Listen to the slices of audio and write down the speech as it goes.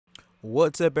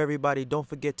What's up, everybody? Don't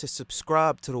forget to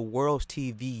subscribe to the World's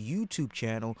TV YouTube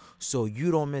channel so you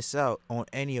don't miss out on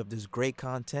any of this great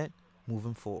content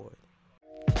moving forward.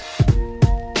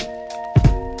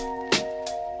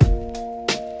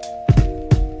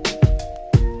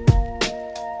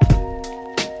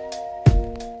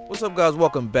 What's up, guys?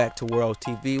 Welcome back to World's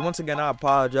TV. Once again, I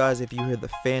apologize if you hear the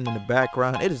fan in the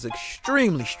background. It is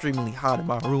extremely hot in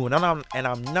my room, and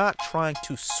I'm not trying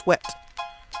to sweat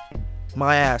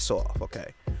my ass off.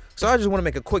 Okay, so I just want to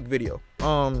make a quick video.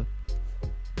 One,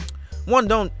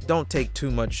 don't take too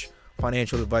much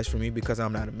financial advice from me because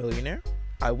I'm not a millionaire.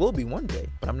 I will be one day,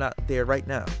 but I'm not there right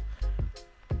now.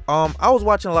 I was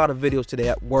watching a lot of videos today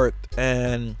at work,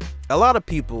 and a lot of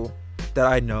people that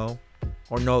I know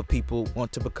or know of people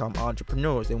want to become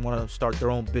entrepreneurs. They want to start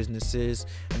their own businesses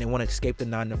and they want to escape the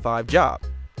 9-to-5 job.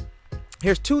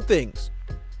 Here's two things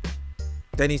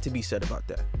that needs to be said about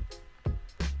that.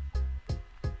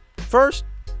 First,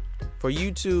 for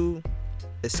you to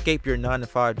escape your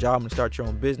 9-to-5 job and start your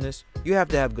own business, you have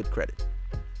to have good credit.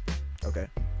 Okay?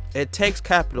 It takes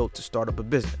capital to start up a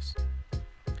business.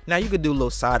 Now, you could do little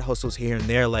side hustles here and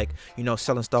there, like, you know,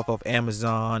 selling stuff off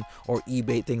Amazon or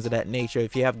eBay, things of that nature.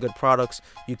 If you have good products,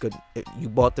 you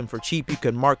bought them for cheap, you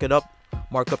could mark up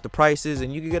the prices,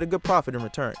 and you could get a good profit in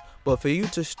return. But for you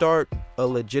to start a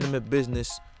legitimate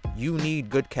business, you need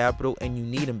good capital and you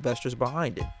need investors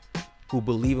behind it who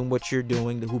believe in what you're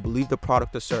doing, who believe the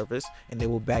product or service, and they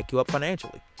will back you up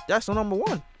financially. That's the number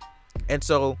one. And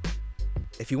so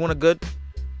if you want a good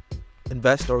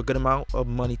investor or a good amount of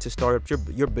money to start up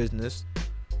your business,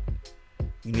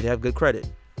 you need to have good credit.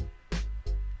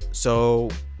 So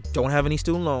don't have any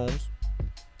student loans,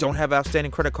 don't have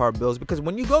outstanding credit card bills, because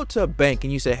when you go to a bank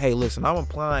and you say, hey, listen, I'm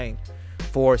applying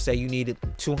for, say you needed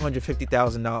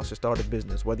 $250,000 to start a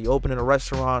business, whether you're opening a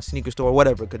restaurant, sneaker store,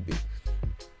 whatever it could be,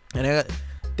 and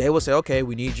they will say, okay,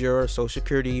 we need your social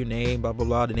security, your name, blah blah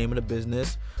blah, the name of the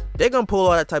business. They're gonna pull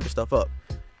all that type of stuff up.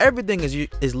 Everything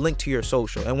is linked to your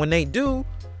social, and when they do,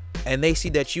 and they see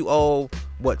that you owe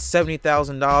what,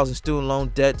 $70,000 in student loan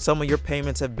debt, some of your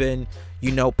payments have been,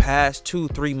 you know, past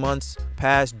 2-3 months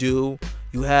past due,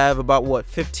 you have about what,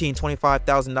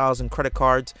 $15,000-$25,000 in credit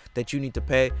cards that you need to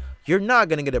pay, you're not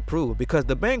going to get approved, because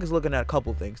the bank is looking at a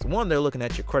couple things. One, they're looking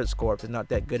at your credit score if it's not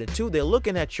that good, and two, they're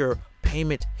looking at your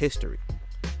payment history.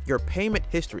 Your payment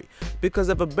history, because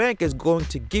if a bank is going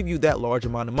to give you that large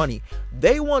amount of money,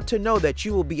 they want to know that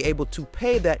you will be able to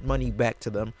pay that money back to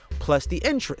them plus the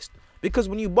interest. Because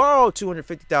when you borrow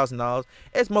 $250,000,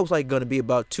 it's most likely going to be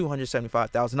about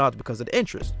 $275,000 because of the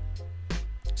interest.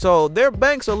 So their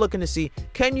banks are looking to see,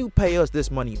 can you pay us this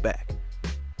money back?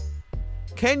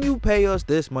 Can you pay us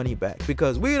this money back?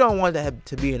 Because we don't want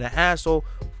to be in a hassle,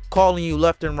 calling you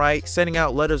left and right, sending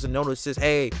out letters and notices,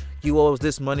 hey, you owe us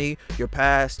this money, you're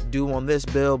past due on this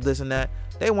bill, this and that.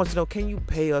 They want to know, can you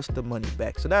pay us the money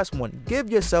back? So that's one.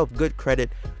 Give yourself good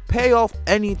credit. Pay off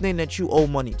anything that you owe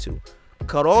money to.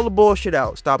 Cut all the bullshit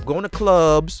out. Stop going to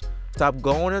clubs. Stop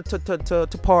going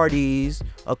to parties.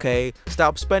 Okay.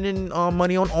 Stop spending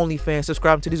money on OnlyFans.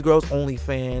 Subscribing to these girls'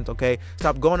 OnlyFans. Okay.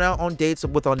 Stop going out on dates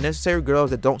with unnecessary girls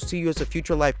that don't see you as a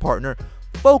future life partner.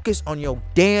 Focus on your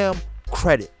damn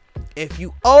credit. If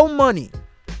you owe money,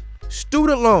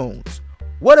 student loans,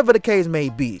 whatever the case may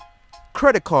be,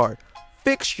 credit card,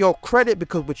 fix your credit,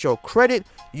 because with your credit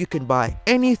you can buy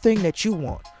anything that you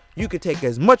want. You can take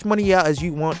as much money out as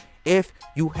you want if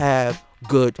you have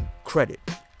good credit.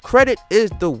 Credit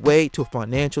is the way to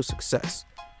financial success.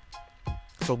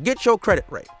 So get your credit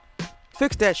right.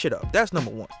 Fix that shit up. That's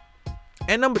number one.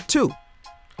 And number two,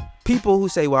 people who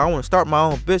say, well, I want to start my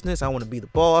own business, I want to be the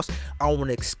boss, I want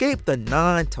to escape the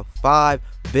 9-to-5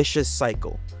 vicious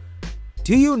cycle.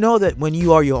 Do you know that when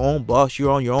you are your own boss,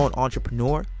 you're on your own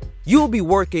entrepreneur, you'll be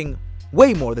working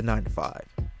way more than 9-to-5.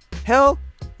 Hell,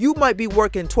 you might be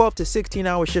working 12 to 16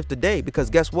 hour shifts a day,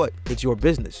 because guess what? It's your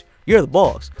business. You're the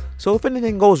boss. So if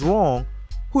anything goes wrong,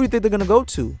 who do you think they're going to go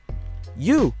to?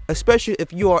 You, especially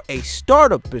if you are a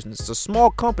startup business, a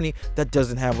small company that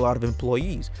doesn't have a lot of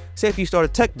employees. Say if you start a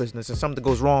tech business and something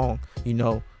goes wrong, you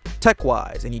know, tech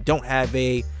wise, and you don't have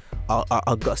a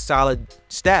solid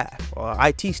staff or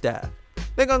IT staff,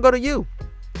 they're gonna go to you.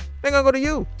 They're gonna go to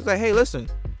you. It's like, hey, listen,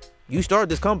 you started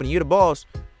this company, you're the boss,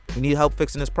 we need help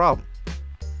fixing this problem.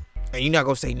 And you're not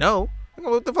gonna say no.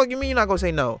 What the fuck you mean you're not gonna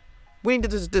say no? We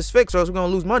need this fixed, or else we're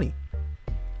gonna lose money.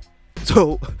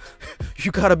 So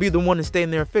you gotta be the one to stay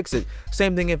in there and fix it.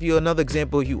 Same thing if you, another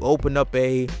example, you open up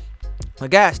a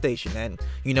gas station and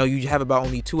you know you have about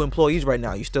only 2 employees right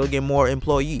now. You still get more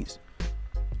employees.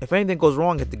 If anything goes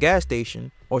wrong at the gas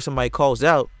station, or somebody calls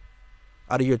out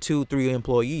of your 2-3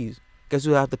 employees, guess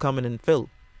who have to come in and fill?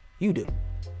 You do.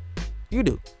 You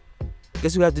do.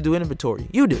 Guess who has to do inventory?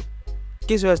 You do.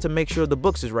 Guess who has to make sure the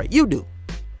books is right? You do.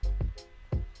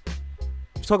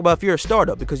 Let's talk about if you're a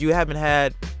startup, because you haven't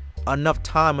had enough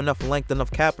time, enough length, enough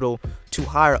capital to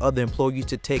hire other employees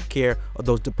to take care of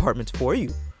those departments for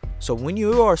you. So when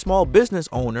you are a small business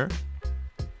owner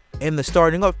in the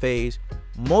starting up phase,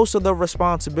 most of the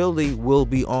responsibility will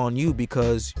be on you,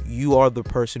 because you are the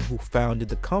person who founded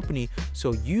the company.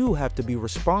 So you have to be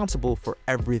responsible for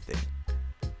everything.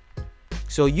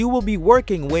 So you will be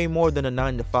working way more than a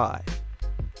 9-to-5.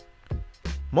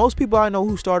 Most people I know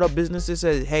who start up businesses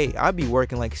say, hey, I'd be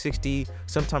working like 60,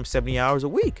 sometimes 70 hours a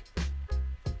week.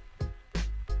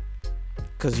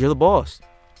 Because you're the boss.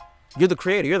 You're the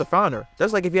creator. You're the founder.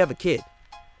 That's like if you have a kid.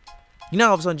 You're not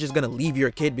all of a sudden just going to leave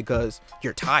your kid because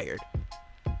you're tired.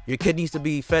 Your kid needs to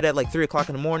be fed at like 3 o'clock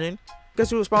in the morning.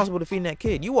 Guess who's responsible to feeding that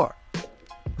kid? You are.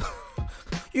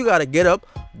 You got to get up,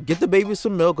 get the baby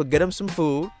some milk, or get him some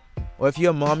food. Or if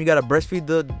you're a mom, you got to breastfeed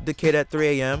the kid at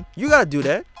 3 a.m. You got to do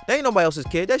that. That ain't nobody else's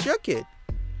kid. That's your kid.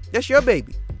 That's your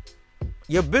baby.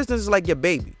 Your business is like your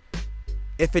baby.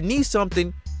 If it needs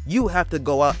something, you have to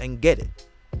go out and get it.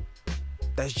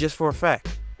 That's just for a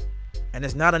fact. And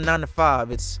it's not a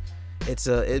 9-to-5.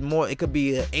 It could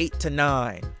be a 8 to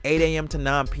 9, 8 a.m. to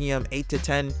 9 p.m., 8 to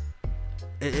 10.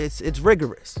 It's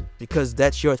rigorous, because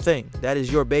that's your thing. That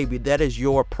is your baby. That is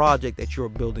your project that you're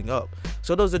building up.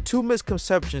 So those are two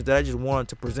misconceptions that I just wanted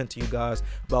to present to you guys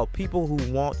about people who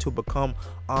want to become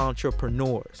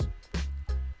entrepreneurs.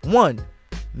 One,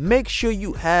 make sure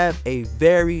you have a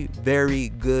very, very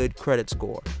good credit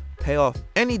score. Pay off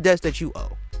any debts that you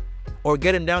owe, or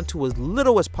get them down to as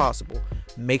little as possible.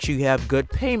 Make sure you have good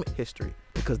payment history,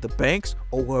 because the banks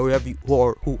or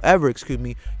whoever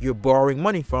you're borrowing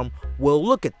money from will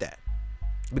look at that,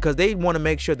 because they want to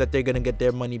make sure that they're going to get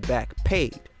their money back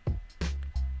paid.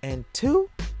 And two,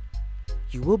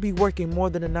 you will be working more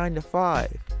than a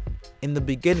 9-to-5 in the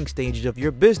beginning stages of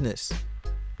your business,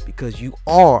 because you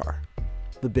are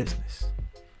the business.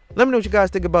 Let me know what you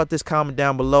guys think about this. Comment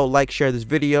down below. Like, share this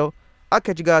video. I'll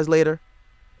catch you guys later.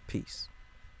 Peace.